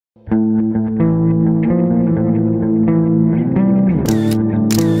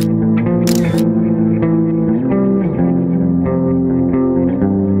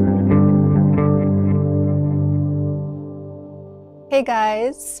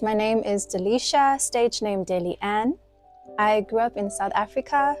Airways. My name is Delisha, stage name Deli. I grew up in South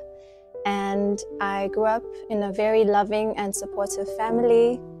Africa and I grew up in a very loving and supportive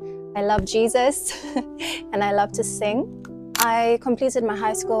family. I love Jesus and I love to sing. I completed my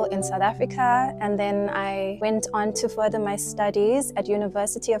high school in South Africa and then I went on to further my studies at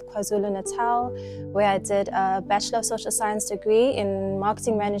University of KwaZulu-Natal, where I did a Bachelor of Social Science degree in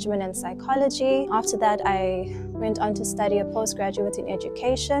Marketing Management and Psychology. After that, I went on to study a postgraduate in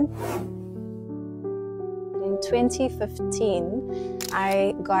education. In 2015,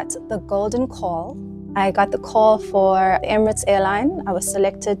 I got the golden call. I got the call for Emirate Airline. I was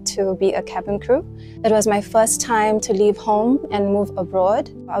selected to be a cabin crew. It was my first time to leave home and move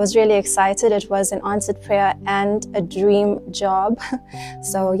abroad. I was really excited. It was an answered prayer and a dream job.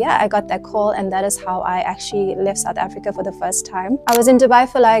 So yeah, I got that call and that is how I actually left South Africa for the first time. I was in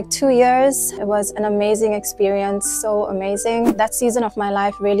Dubai for like 2 years. It was an amazing experience, so amazing. That season of my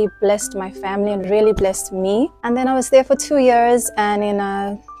life really blessed my family and really blessed me. And then I was there for 2 years and in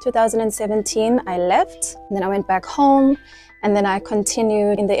 2017, I left. And then I went back home and then I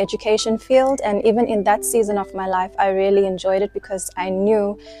continued in the education field. And even in that season of my life, I really enjoyed it because I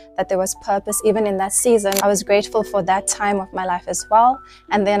knew that there was purpose even in that season. I was grateful for that time of my life as well.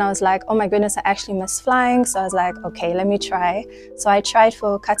 And then I was like, oh my goodness, I actually miss flying. So I was like, okay, let me try. So I tried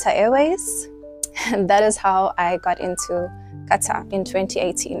for Qatar Airways. And that is how I got into Qatar in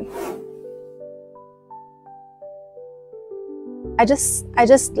 2018. I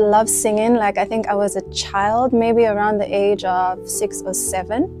just love singing. Like I think I was a child, maybe around the age of 6 or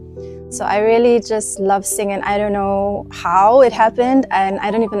 7. So I really just love singing. I don't know how it happened and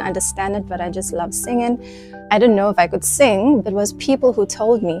I don't even understand it, but I just love singing. I didn't know if I could sing. It was people who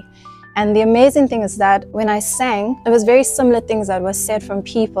told me. And the amazing thing is that when I sang, it was very similar things that were said from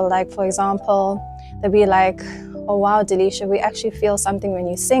people. Like for example, they'd be like, oh wow, Delisha, we actually feel something when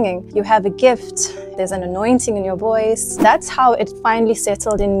you're singing. You have a gift. There's an anointing in your voice. That's how it finally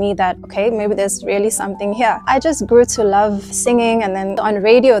settled in me that, okay, maybe there's really something here. I just grew to love singing and then on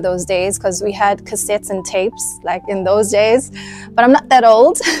radio those days, because we had cassettes and tapes like in those days, but I'm not that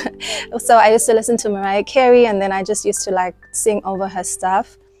old. So I used to listen to Mariah Carey and then I just used to like sing over her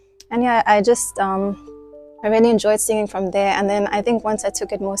stuff. And yeah, I really enjoyed singing from there. And then I think once I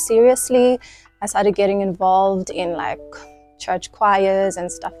took it more seriously, I started getting involved in like church choirs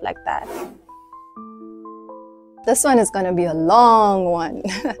and stuff like that. This one is going to be a long one.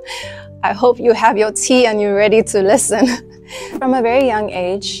 I hope you have your tea and you're ready to listen. From a very young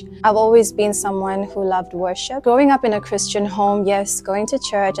age, I've always been someone who loved worship. Growing up in a Christian home, yes, going to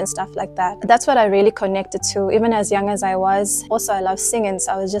church and stuff like that. That's what I really connected to, even as young as I was. Also, I love singing,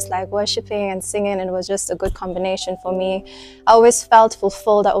 so I was just like worshiping and singing, and it was just a good combination for me. I always felt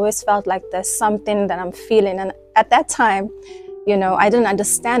fulfilled. I always felt like there's something that I'm feeling. And at that time, you know, I didn't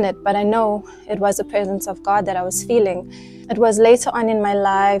understand it, but I know it was the presence of God that I was feeling. It was later on in my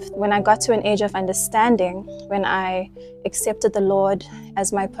life when I got to an age of understanding, when I accepted the Lord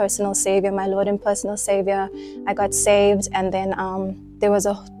as my personal Savior, my Lord and personal Savior. I got saved, and then there was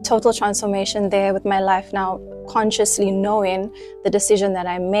a total transformation there with my life now, consciously knowing the decision that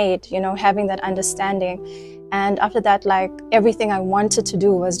I made, you know, having that understanding. And after that, like everything I wanted to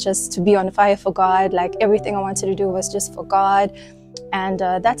do was just to be on fire for God. Like everything I wanted to do was just for God. And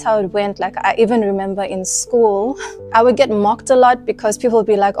that's how it went. Like I even remember in school, I would get mocked a lot because people would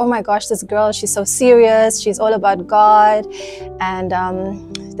be like, oh my gosh, this girl, she's so serious. She's all about God. And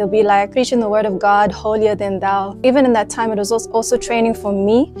they'll be like preaching the word of God, holier than thou. Even in that time, it was also training for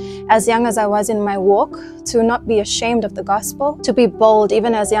me, as young as I was in my walk, to not be ashamed of the gospel, to be bold,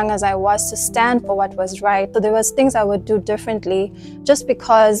 even as young as I was, to stand for what was right. So there was things I would do differently just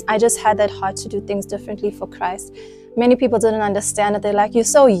because I just had that heart to do things differently for Christ. Many people didn't understand it. They're like, you're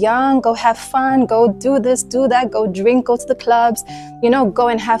so young, go have fun, go do this, do that, go drink, go to the clubs, you know, go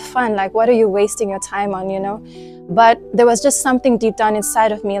and have fun. Like, what are you wasting your time on, you know? But there was just something deep down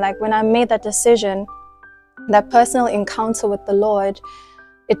inside of me. Like when I made that decision, that personal encounter with the Lord,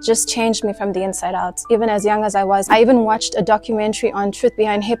 it just changed me from the inside out. Even as young as I was, I even watched a documentary on truth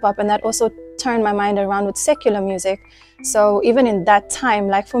behind hip hop, and that also turned my mind around with secular music. So even in that time,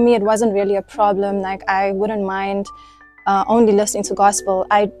 like for me, it wasn't really a problem. Like I wouldn't mind only listening to gospel.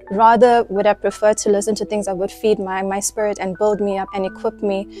 I rather would have preferred to listen to things that would feed my spirit and build me up and equip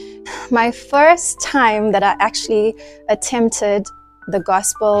me. My first time that I actually attempted the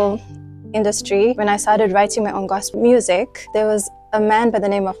gospel industry, when I started writing my own gospel music, there was a man by the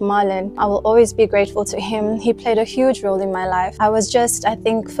name of Marlon. I will always be grateful to him. He played a huge role in my life. I was just, I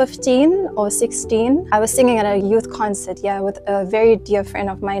think, 15 or 16. I was singing at a youth concert, yeah, with a very dear friend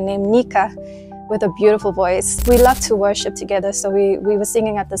of mine named Nika. with a beautiful voice. We love to worship together, so we were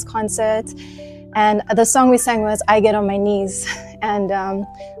singing at this concert, and the song we sang was I Get on My Knees. And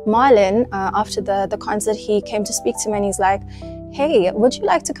Marlon, after the concert, he came to speak to me and he's like, hey, would you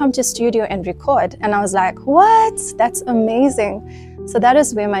like to come to studio and record? And I was like, what? That's amazing. So that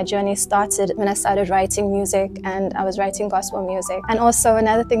is where my journey started, when I started writing music, and I was writing gospel music. And also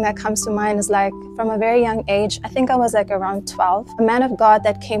another thing that comes to mind is like from a very young age, I think I was like around 12, a man of God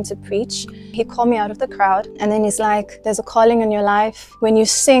that came to preach, he called me out of the crowd, and then he's like, there's a calling in your life. When you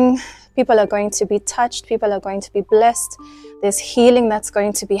sing, people are going to be touched, people are going to be blessed. There's healing that's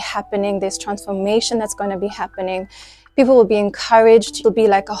going to be happening, there's transformation that's going to be happening. People will be encouraged, it'll be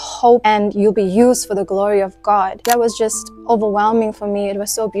like a hope, and you'll be used for the glory of God. That was just overwhelming for me. It was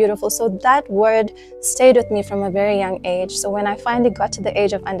so beautiful. So that word stayed with me from a very young age. So when I finally got to the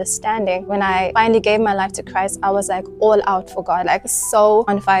age of understanding, when I finally gave my life to Christ, I was like all out for God, like so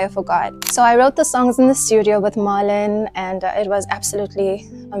on fire for God. So I wrote the songs in the studio with Marlon, and it was absolutely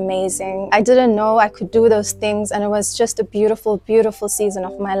amazing. I didn't know I could do those things, and it was just a beautiful, beautiful season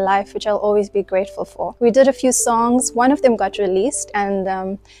of my life, which I'll always be grateful for. We did a few songs. One of them got released,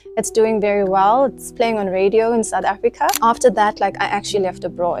 and it's doing very well. It's playing on radio in South Africa. After that, like, I actually left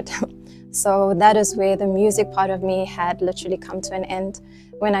abroad. So that is where the music part of me had literally come to an end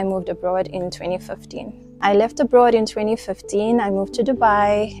when I moved abroad in 2015. I left abroad in 2015, I moved to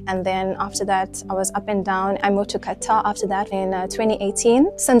Dubai, and then after that I was up and down. I moved to Qatar after that in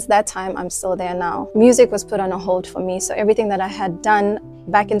 2018. Since that time, I'm still there now. Music was put on a hold for me, so everything that I had done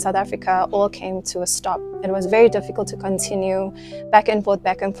back in South Africa all came to a stop. It was very difficult to continue back and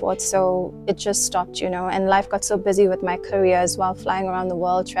forth, so it just stopped, you know, and life got so busy with my career as well, flying around the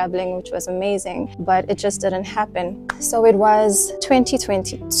world, traveling, which was amazing, but it just didn't happen. So it was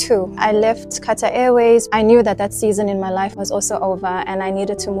 2022. I left Qatar Airways. I knew that that season in my life was also over, and I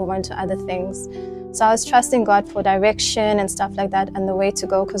needed to move on to other things. So I was trusting God for direction and stuff like that, and the way to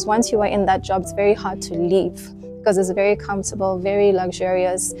go, because once you are in that job, it's very hard to leave, because it's very comfortable, very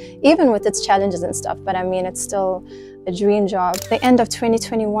luxurious, even with its challenges and stuff. But I mean, it's still a dream job. The end of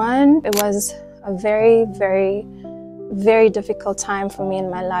 2021, it was a very, very, very difficult time for me in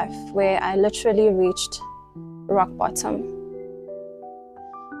my life, where I literally reached rock bottom.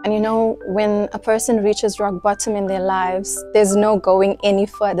 And you know, when a person reaches rock bottom in their lives, there's no going any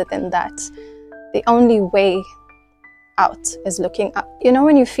further than that. The only way out is looking up. You know,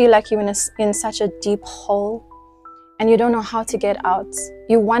 when you feel like you're in such a deep hole, and you don't know how to get out.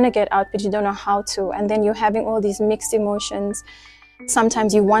 You want to get out, but you don't know how to. And then you're having all these mixed emotions.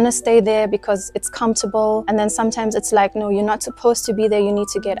 Sometimes you want to stay there because it's comfortable. And then sometimes it's like, no, you're not supposed to be there. You need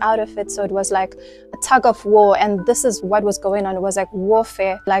to get out of it. So it was like a tug of war. And this is what was going on. It was like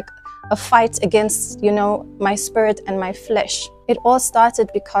warfare, like a fight against, you know, my spirit and my flesh. It all started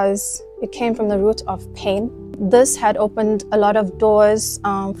because it came from the root of pain. This had opened a lot of doors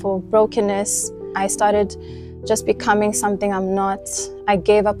for brokenness. I started just becoming something I'm not. I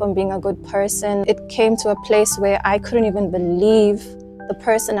gave up on being a good person. It came to a place where I couldn't even believe the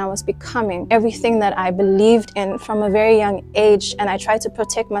person I was becoming. Everything that I believed in from a very young age and I tried to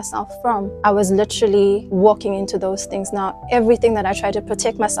protect myself from, I was literally walking into those things now. Everything that I tried to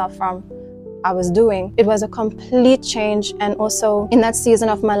protect myself from, I was doing. It was a complete change. And also in that season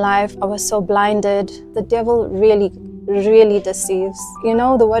of my life, I was so blinded. The devil really deceives. You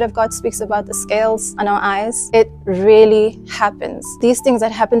know, the word of God speaks about the scales on our eyes. It really happens. These things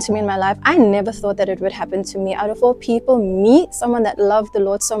that happened to me in my life, I never thought that it would happen to me. Out of all people, me, someone that loved the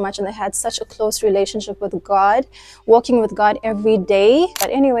Lord so much and that had such a close relationship with God, walking with God every day.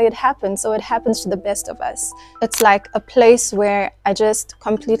 But anyway, it happened. So it happens to the best of us. It's like a place where I just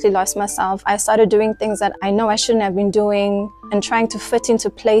completely lost myself. I started doing things that I know I shouldn't have been doing and trying to fit into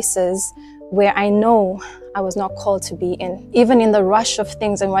places where I know I was not called to be in. Even in the rush of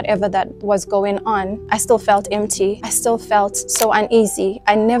things and whatever that was going on, I still felt empty. I still felt so uneasy.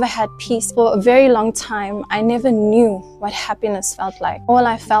 I never had peace. For a very long time, I never knew what happiness felt like. All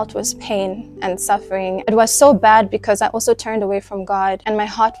I felt was pain and suffering. It was so bad because I also turned away from God and my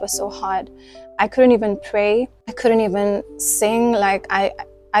heart was so hard. I couldn't even pray. I couldn't even sing. Like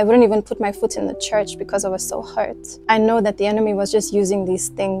I wouldn't even put my foot in the church because I was so hurt. I know that the enemy was just using these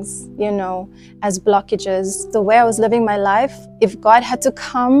things, you know, as blockages. The way I was living my life, if God had to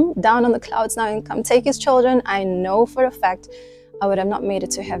come down on the clouds now and come take his children, I know for a fact I would have not made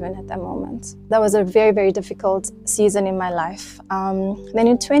it to heaven at that moment. That was a very, very difficult season in my life. Then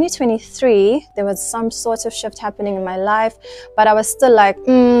in 2023, there was some sort of shift happening in my life, but I was still like,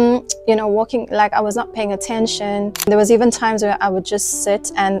 you know, walking, like I was not paying attention. There was even times where I would just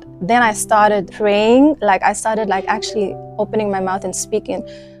sit and then I started praying, like I started like actually opening my mouth and speaking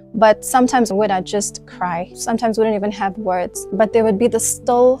But sometimes would I just cry. Sometimes wouldn't even have words. But there would be the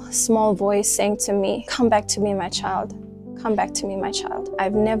still small voice saying to me, come back to me, my child. Come back to me, my child.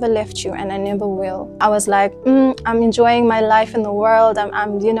 I've never left you and I never will. I was like, I'm enjoying my life in the world.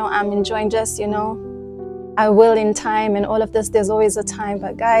 I'm enjoying just, I will in time and all of this. There's always a time.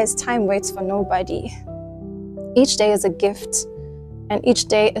 But guys, time waits for nobody. Each day is a gift. And each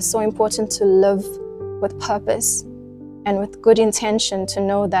day is so important to live with purpose and with good intention, to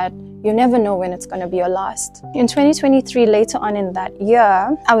know that you never know when it's going to be your last. In 2023, later on in that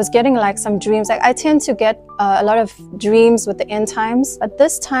year, I was getting like some dreams. Like I tend to get a lot of dreams with the end times, but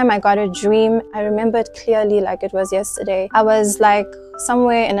this time I got a dream. I remember it clearly like it was yesterday. I was like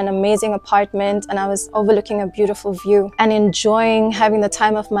somewhere in an amazing apartment and I was overlooking a beautiful view and enjoying having the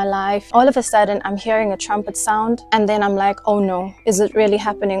time of my life. All of a sudden, I'm hearing a trumpet sound and then I'm like, oh no, is it really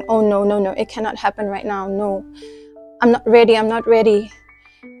happening? Oh no, it cannot happen right now. No, I'm not ready.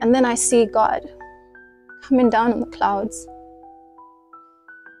 And then I see God coming down on the clouds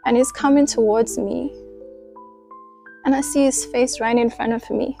and he's coming towards me. And I see his face right in front of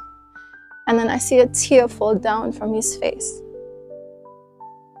me. And then I see a tear fall down from his face.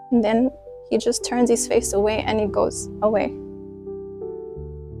 And then he just turns his face away and he goes away.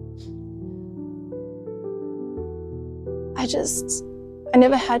 I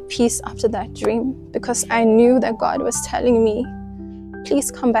never had peace after that dream because I knew that God was telling me,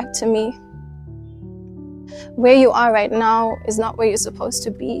 please come back to me. Where you are right now is not where you're supposed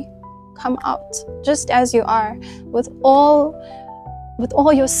to be. Come out just as you are, with all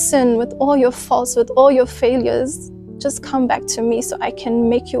your sin, with all your faults, with all your failures. Just come back to me so I can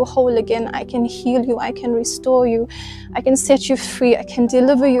make you whole again. I can heal you. I can restore you. I can set you free. I can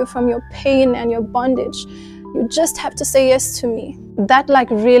deliver you from your pain and your bondage. You just have to say yes to me. That like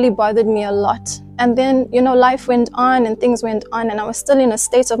really bothered me a lot. And then, life went on and things went on and I was still in a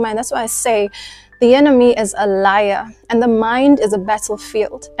state of mind. That's why I say the enemy is a liar and the mind is a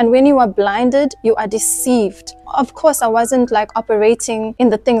battlefield. And when you are blinded, you are deceived. Of course, I wasn't like operating in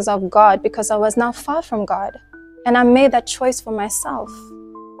the things of God because I was now far from God. And I made that choice for myself.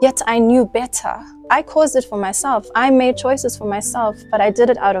 Yet I knew better. I caused it for myself. I made choices for myself, but I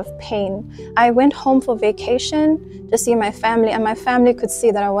did it out of pain. I went home for vacation to see my family, and my family could see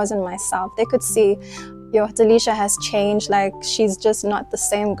that I wasn't myself. They could see, Delisha has changed. Like, she's just not the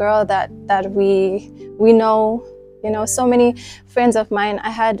same girl that we know. So many friends of mine,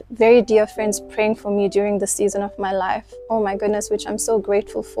 I had very dear friends praying for me during the season of my life. Oh my goodness, which I'm so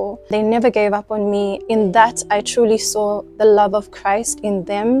grateful for. They never gave up on me. In that, I truly saw the love of Christ in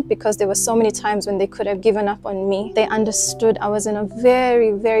them, because there were so many times when they could have given up on me. They understood I was in a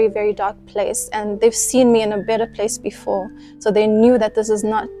very, very, very dark place, and they've seen me in a better place before. So they knew that this is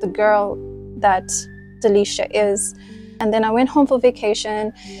not the girl that Delisha is. And then I went home for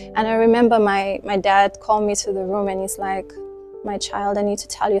vacation, and I remember my dad called me to the room and he's like, my child, I need to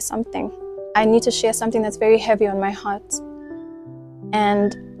tell you something. I need to share something that's very heavy on my heart.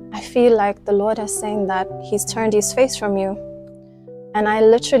 And I feel like the Lord is saying that he's turned his face from you. And I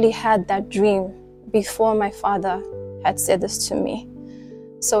literally had that dream before my father had said this to me.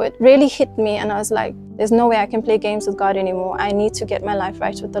 So it really hit me, and I was like, there's no way I can play games with God anymore. I need to get my life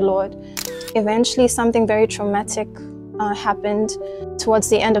right with the Lord. Eventually, something very traumatic happened towards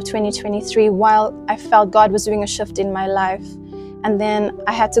the end of 2023 while I felt God was doing a shift in my life. And then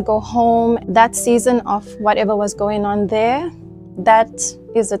I had to go home. That season of whatever was going on there, that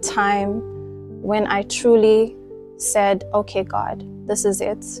is a time when I truly said, okay, God, this is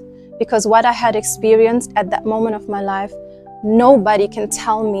it. Because what I had experienced at that moment of my life, nobody can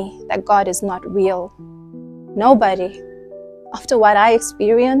tell me that God is not real. Nobody. After what I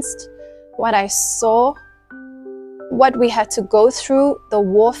experienced, what I saw, what we had to go through, the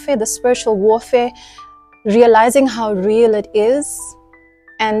warfare, the spiritual warfare, realizing how real it is,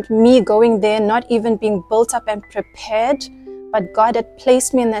 and me going there, not even being built up and prepared, but God had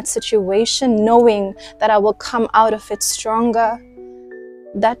placed me in that situation knowing that I will come out of it stronger.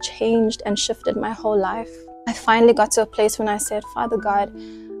 That changed and shifted my whole life. I finally got to a place when I said, Father God,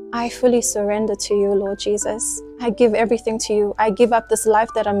 I fully surrender to you, Lord Jesus. I give everything to you. I give up this life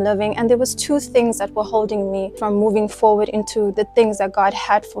that I'm living. And there was two things that were holding me from moving forward into the things that God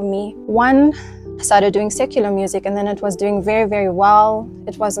had for me. One, I started doing secular music, and then it was doing very, very well.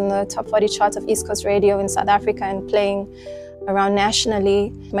 It was in the top 40 charts of East Coast radio in South Africa and playing around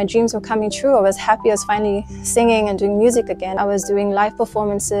nationally. My dreams were coming true. I was happy. I was finally singing and doing music again. I was doing live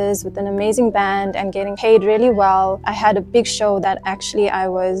performances with an amazing band and getting paid really well. I had a big show that actually I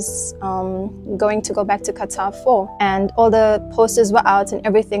was going to go back to Qatar for. And all the posters were out and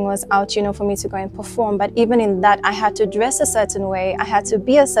everything was out, you know, for me to go and perform. But even in that, I had to dress a certain way. I had to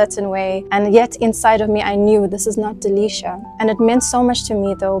be a certain way. And yet inside of me, I knew this is not Delisha. And it meant so much to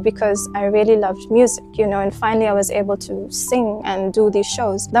me though, because I really loved music, you know, and finally I was able to sing and do these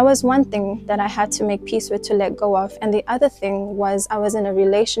shows. That was one thing that I had to make peace with, to let go of. And the other thing was I was in a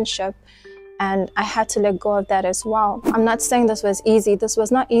relationship and I had to let go of that as well. I'm not saying this was easy. This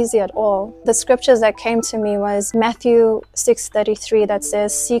was not easy at all. The scriptures that came to me was Matthew 6:33 that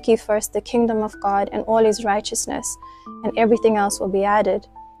says, "Seek ye first the kingdom of God and all his righteousness, and everything else will be added."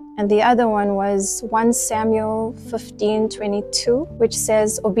 And the other one was 1 Samuel 15:22, which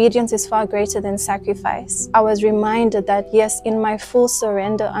says, "Obedience is far greater than sacrifice." I was reminded that yes, in my full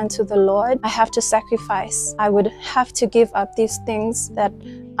surrender unto the Lord, I have to sacrifice. I would have to give up these things that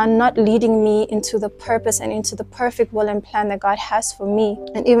are not leading me into the purpose and into the perfect will and plan that God has for me.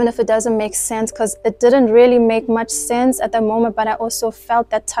 And even if it doesn't make sense, because it didn't really make much sense at the moment, but I also felt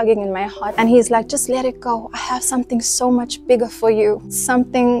that tugging in my heart. And he's like, just let it go. I have something so much bigger for you,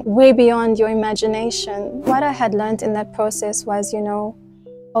 something way beyond your imagination. What I had learned in that process was, you know,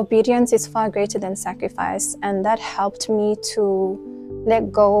 obedience is far greater than sacrifice. And that helped me to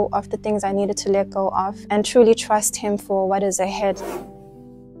let go of the things I needed to let go of and truly trust him for what is ahead.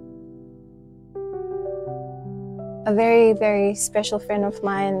 A very, very special friend of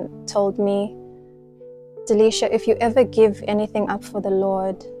mine told me, Delisha, if you ever give anything up for the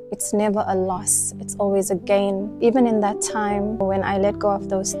Lord, it's never a loss, it's always a gain. Even in that time when I let go of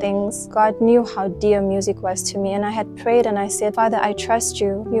those things, God knew how dear music was to me. And I had prayed and I said, Father, I trust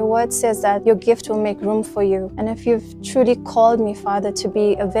you. Your word says that your gift will make room for you. And if you've truly called me, Father, to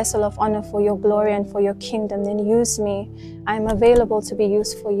be a vessel of honor for your glory and for your kingdom, then use me. I'm available to be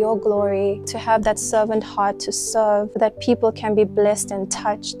used for your glory, to have that servant heart to serve, so that people can be blessed and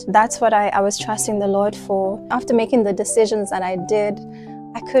touched. That's what I was trusting the Lord for. After making the decisions that I did,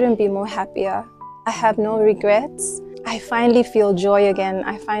 I couldn't be more happier. I have no regrets. I finally feel joy again.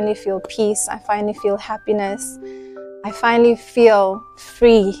 I finally feel peace. I finally feel happiness. I finally feel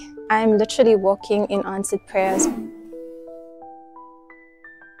free. I'm literally walking in answered prayers.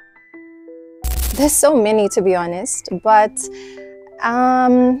 There's so many, to be honest, but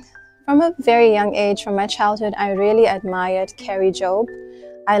from a very young age, from my childhood, I really admired Carrie Job.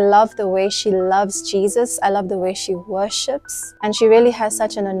 I love the way she loves Jesus. I love the way she worships. And she really has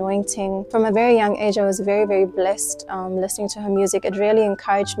such an anointing. From a very young age, I was very, very blessed listening to her music. It really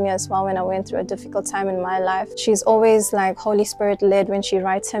encouraged me as well when I went through a difficult time in my life. She's always like Holy Spirit led when she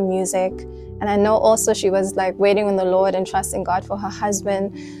writes her music. And I know also she was like waiting on the Lord and trusting God for her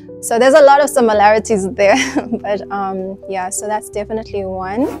husband. So there's a lot of similarities there, but yeah, so that's definitely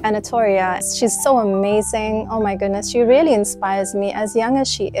one. And Atoria, she's so amazing. Oh my goodness, she really inspires me. As young as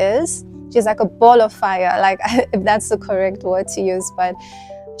she is, she's like a ball of fire, like if that's the correct word to use, but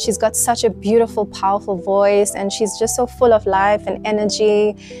she's got such a beautiful, powerful voice, and she's just so full of life and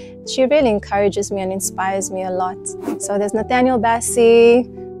energy. She really encourages me and inspires me a lot. So there's Nathaniel Bassi,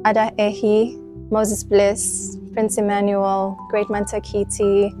 Ada Ehi, Moses Bliss, Prince Emmanuel, Great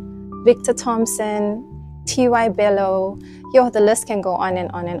Mantakiti, Victor Thompson, T.Y. Bello. Yo, the list can go on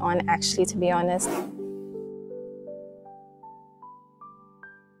and on and on, actually, to be honest.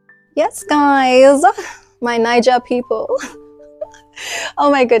 Yes, guys, my Niger people.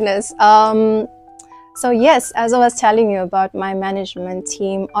 Oh my goodness. So yes, as I was telling you about my management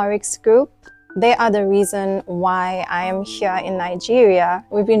team, Oryx Group, they are the reason why I am here in Nigeria.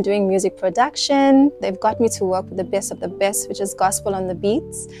 We've been doing music production. They've got me to work with the best of the best, which is Gospel on the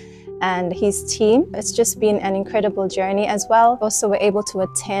Beats and his team. It's just been an incredible journey as well. Also, we're able to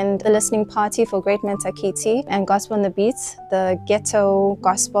attend the listening party for Great Mantakiti and Gospel on the Beats, the ghetto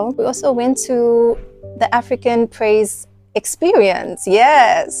gospel. We also went to the African Praise Experience,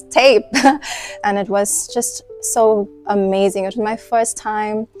 yes, tape. And it was just so amazing. It was my first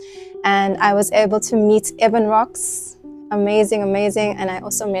time. And I was able to meet Evan Rocks, amazing, amazing. And I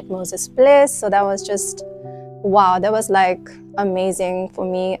also met Moses Bliss. So that was just, wow, that was like amazing for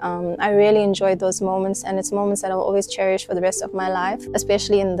me. I really enjoyed those moments, and it's moments that I'll always cherish for the rest of my life,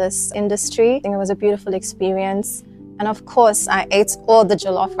 especially in this industry. I think it was a beautiful experience. And of course, I ate all the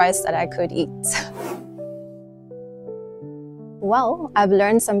jollof rice that I could eat. Well, I've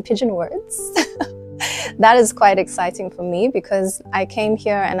learned some pidgin words. That is quite exciting for me because I came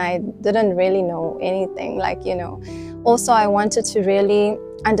here and I didn't really know anything, like, you know. Also, I wanted to really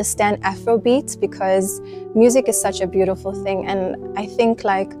understand Afrobeat, because music is such a beautiful thing. And I think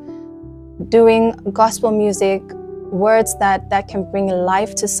like doing gospel music, words that can bring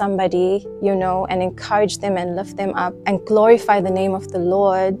life to somebody, you know, and encourage them and lift them up and glorify the name of the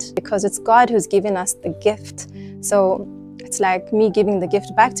Lord, because it's God who's given us the gift. So it's like me giving the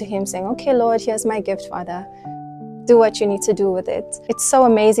gift back to him, saying, okay, Lord, here's my gift, Father. Do what you need to do with it. It's so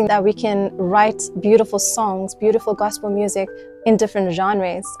amazing that we can write beautiful songs, beautiful gospel music in different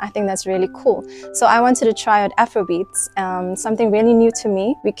genres. I think that's really cool. So I wanted to try out Afrobeats, something really new to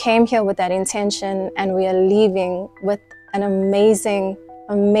me. We came here with that intention, and we are leaving with an amazing,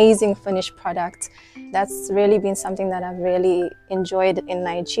 amazing finished product. That's really been something that I've really enjoyed in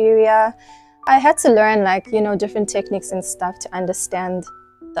Nigeria. I had to learn, like, you know, different techniques and stuff to understand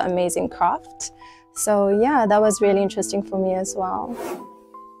the amazing craft. So yeah, that was really interesting for me as well.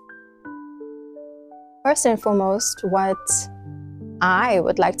 First and foremost, what I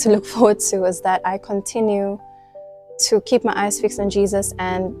would like to look forward to is that I continue to keep my eyes fixed on Jesus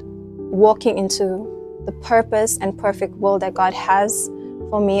and walking into the purpose and perfect will that God has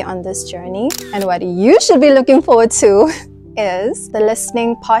for me on this journey. And what you should be looking forward to is the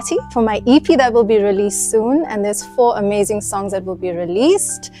listening party for my EP that will be released soon. And there's 4 amazing songs that will be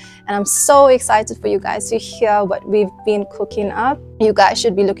released. And I'm so excited for you guys to hear what we've been cooking up. You guys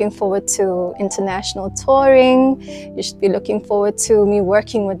should be looking forward to international touring. You should be looking forward to me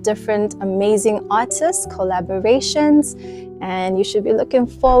working with different amazing artists, collaborations. And you should be looking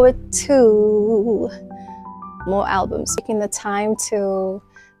forward to more albums. Taking the time to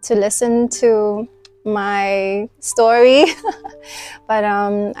listen to my story. But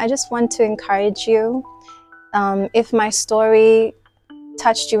I just want to encourage you. If my story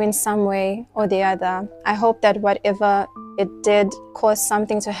touched you in some way or the other, I hope that whatever it did cause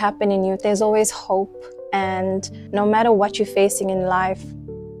something to happen in you, there's always hope. And no matter what you're facing in life,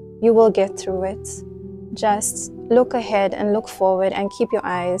 you will get through it. Just look ahead and look forward and keep your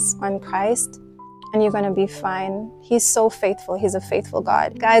eyes on Christ, and you're going to be fine. He's so faithful. He's a faithful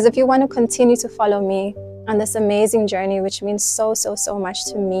God. Guys, if you want to continue to follow me on this amazing journey, which means so much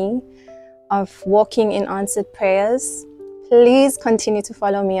to me, of walking in answered prayers, please continue to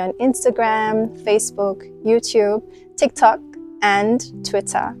follow me on Instagram, Facebook, YouTube, TikTok, and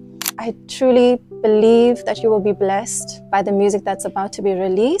Twitter. I truly believe that you will be blessed by the music that's about to be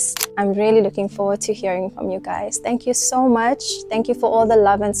released. I'm really looking forward to hearing from you guys. Thank you so much. Thank you for all the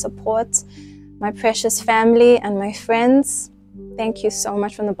love and support. My precious family and my friends, thank you so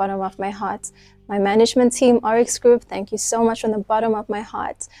much from the bottom of my heart. My management team, Oryx Group, thank you so much from the bottom of my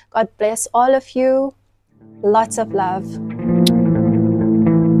heart. God bless all of you. Lots of love.